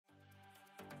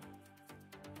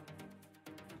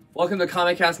Welcome to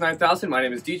Comic Cast 9000. My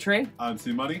name is D-Train. I'm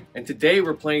C-Money. And today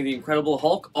we're playing the Incredible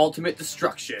Hulk Ultimate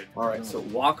Destruction. Alright, so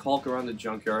walk Hulk around the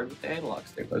junkyard with the analog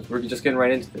stick. We're just getting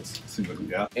right into this. C-Money,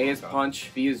 yeah. A is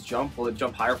punch, B is jump. Will it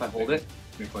jump higher if I hold it?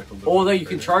 Like oh, there you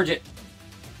can charge it.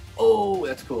 Oh,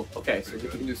 that's cool. Okay, so we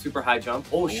can do super high jump.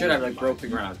 Oh shit, I like broke the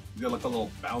ground. You got like a little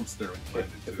bounce there.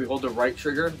 If we hold the right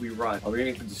trigger, we run. Are we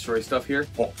going to destroy stuff here?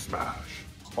 Hulk smash.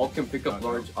 Hulk can pick up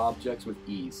large objects with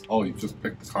ease. Oh, you just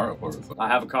picked the car up or something. I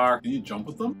have a car. Can you jump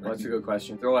with them? Well, that's a good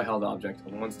question. Throw a held object.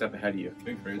 I'm one step ahead of you.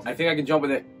 Crazy. I think I can jump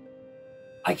with it.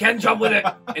 I can jump with it!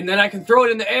 And then I can throw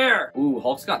it in the air! Ooh,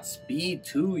 Hulk's got speed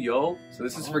too, yo. So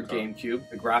this is for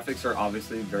GameCube. The graphics are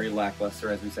obviously very lackluster,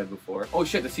 as we said before. Oh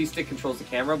shit, the C-stick controls the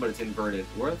camera, but it's inverted.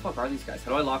 Where the fuck are these guys?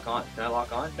 How do I lock on? Can I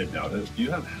lock on? I doubt it. Do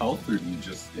you have health or do you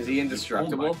just... Is he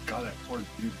indestructible? Oh my god, that poor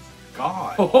dude's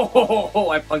god. Oh,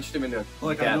 I punched him in the...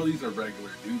 Like, I know these are regular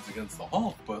dudes against the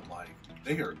Hulk, but like...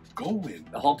 They are going.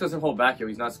 The Hulk doesn't hold back, yo.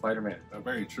 He's not Spider-Man.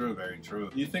 Very true, very true.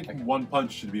 You think one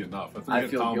punch should be enough? I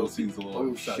feel combo guilty. seems a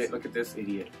little excessive. Shit, look at this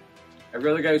idiot.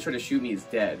 Every other guy who's trying to shoot me is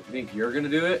dead. You think you're gonna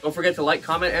do it? Don't forget to like,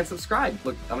 comment, and subscribe.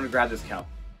 Look, I'm gonna grab this cow.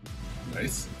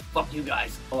 Nice. Fuck you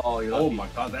guys. Oh, you're lucky. lucky. Oh my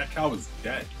god, that cow is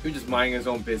dead. You're just minding his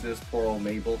own business, poor old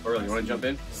Mabel. Early, you wanna jump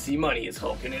in? C-Money is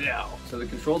hulking it out. So the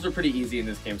controls are pretty easy in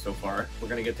this game so far. We're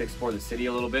gonna get to explore the city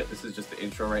a little bit. This is just the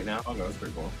intro right now. Okay, that's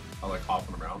pretty cool. I like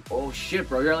hopping around. Oh shit,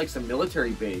 bro, you're at like some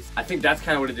military base. I think that's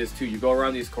kind of what it is too. You go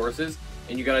around these courses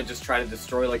and you gotta just try to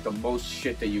destroy like the most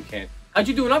shit that you can. How'd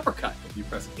you do an uppercut? You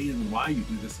press A and Y, you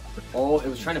do this uppercut. Oh, it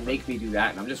was trying to make me do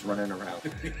that, and I'm just running around.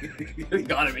 You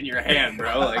got him in your hand,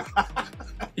 bro. Like,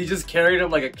 he just carried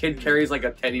him like a kid carries like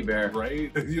a teddy bear.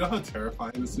 Right? You know how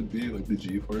terrifying this would be? Like the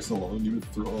G-force alone, you would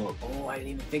throw up. Oh, I didn't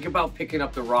even think about picking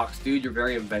up the rocks, dude. You're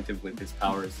very inventive with his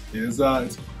powers. It's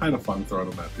kind of fun throwing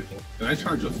them at people. Can I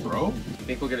charge a throw? You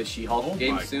think we'll get a She-Hulk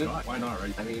game soon? God. Why not,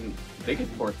 right? I mean, they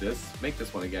could port this. Make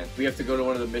this one again. We have to go to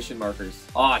one of the mission markers.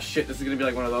 Oh shit, this is gonna be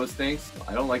like one of those things.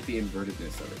 I don't like the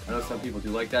invertedness of it. I know some people do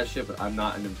like that shit, but I'm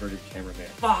not an inverted cameraman.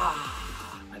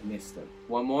 Ah, I missed him.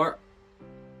 One more.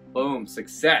 Boom,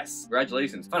 success.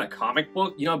 Congratulations. Found a comic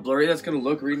book. You know how blurry that's gonna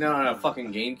look reading that on a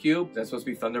fucking GameCube? That's supposed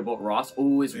to be Thunderbolt Ross.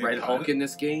 Oh, is Red Hulk in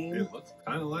this game? It looks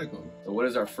kind of like him. So what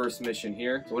is our first mission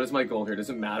here? So what is my goal here? Does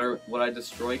it matter what I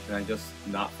destroy? Can I just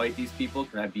not fight these people?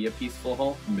 Can I be a peaceful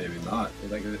Hulk? Maybe not.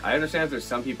 Like, I understand if there's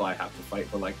some people I have to fight,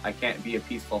 but like, I can't be a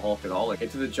peaceful Hulk at all. Like,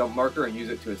 get to the jump marker and use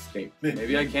it to escape.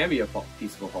 Maybe I can be a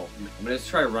peaceful Hulk. I'm gonna just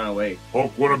try to run away.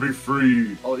 Hulk wanna be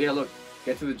free. Oh yeah, look.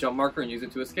 Get to the jump marker and use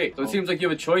it to escape. So it seems like you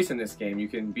have a choice in this game. You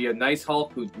can be a nice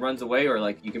Hulk who runs away, or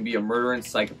like you can be a murdering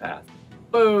psychopath.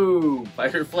 Boom!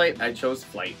 Fight or flight? I chose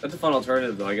flight. That's a fun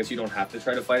alternative though. I guess you don't have to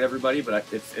try to fight everybody, but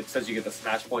it says you get the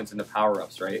smash points and the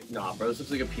power-ups, right? Nah, bro, this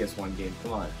looks like a PS1 game.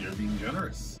 Come on. You're being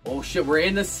generous. Oh shit, we're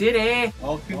in the city!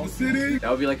 Hulk in the city! That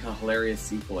would be like a hilarious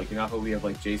sequel. Like, you know how we have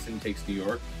like Jason Takes New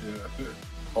York? Yeah.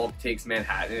 Hulk takes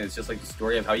Manhattan, and it's just like the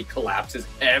story of how he collapses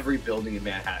every building in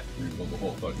Manhattan. Rebuild the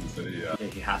whole fucking city, yeah. Yeah,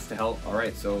 he has to help.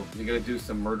 Alright, so we gotta do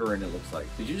some murdering, it looks like.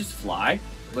 Did you just fly?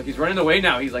 Look, he's running away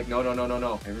now. He's like, no, no, no, no,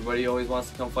 no. Everybody always wants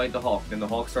to come fight the Hulk. Then the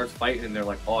Hulk starts fighting, and they're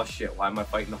like, oh shit, why am I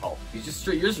fighting the Hulk? You're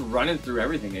just running through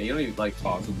everything, and you don't even like...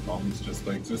 Awesome bombs just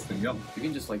like existing, yep. You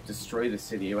can just like destroy the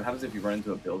city. What happens if you run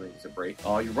into a building? Does it break?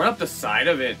 Oh, you run up the side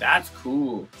of it. That's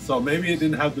cool. So maybe it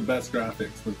didn't have the best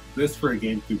graphics, but this for a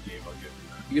GameCube game, I'll give you that.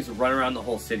 You get to run around the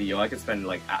whole city, yo. I could spend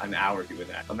like an hour doing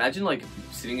that. Imagine like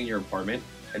sitting in your apartment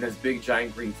and this big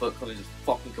giant green foot comes and just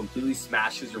fucking completely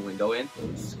smashes your window in.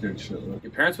 That's good shit, man.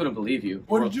 Your parents wouldn't believe you.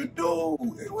 What did you do?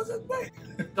 It wasn't me.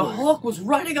 The Hulk was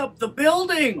running up the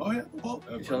building! Oh yeah, the Hulk.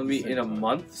 You're telling me in a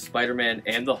month, Spider-Man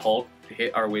and the Hulk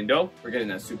hit our window? We're getting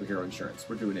that superhero insurance.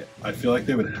 We're doing it. I feel like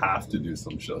they would have to do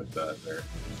some shit like that there.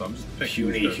 So I'm just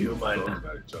picking Puny human. throwing them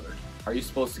at each other. Are you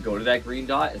supposed to go to that green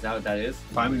dot? Is that what that is?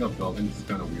 Climbing up buildings is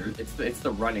kind of weird. It's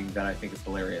the running that I think is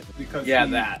hilarious. Because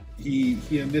he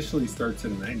initially starts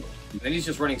at an angle. Then he's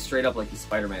just running straight up like he's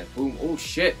Spider-Man. Boom. Oh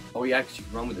shit. Oh yeah, actually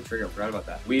run with the trigger. I forgot about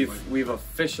that. We've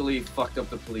officially fucked up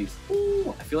the police.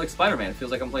 Ooh, I feel like Spider-Man. It feels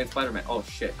like I'm playing Spider-Man. Oh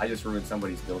shit, I just ruined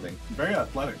somebody's building. Very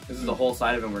athletic. This is the whole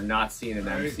side of him we're not seeing in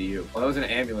the MCU. Oh, that was an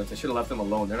ambulance. I should have left them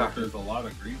alone. They're not. There's a lot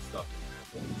of green stuff.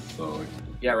 So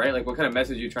yeah, right? Like, what kind of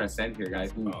message are you trying to send here,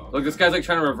 guys? Look, this guy's like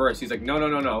trying to reverse. He's like, no, no,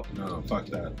 no, no. No, fuck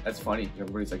that. That's funny.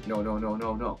 Everybody's like, no, no, no,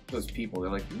 no, no. Those people, they're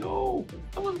like, no,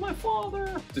 that was my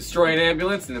father. Destroy an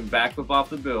ambulance and then backflip off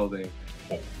the building.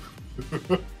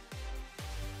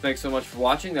 Thanks so much for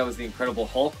watching. That was the Incredible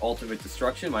Hulk Ultimate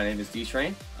Destruction. My name is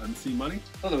D-Train. I'm C-Money.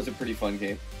 Oh, that was a pretty fun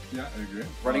game. Yeah, I agree.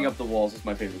 Running up the walls is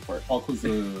my favorite part. Hulk was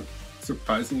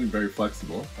Surprisingly very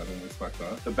flexible. I didn't expect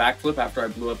that. The backflip after I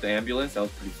blew up the ambulance, that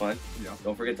was pretty fun. Yeah.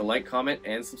 Don't forget to like, comment,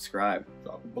 and subscribe.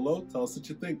 Drop it below. Tell us what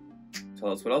you think.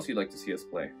 Tell us what else you'd like to see us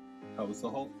play. How was the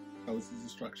Hulk? How was his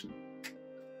destruction?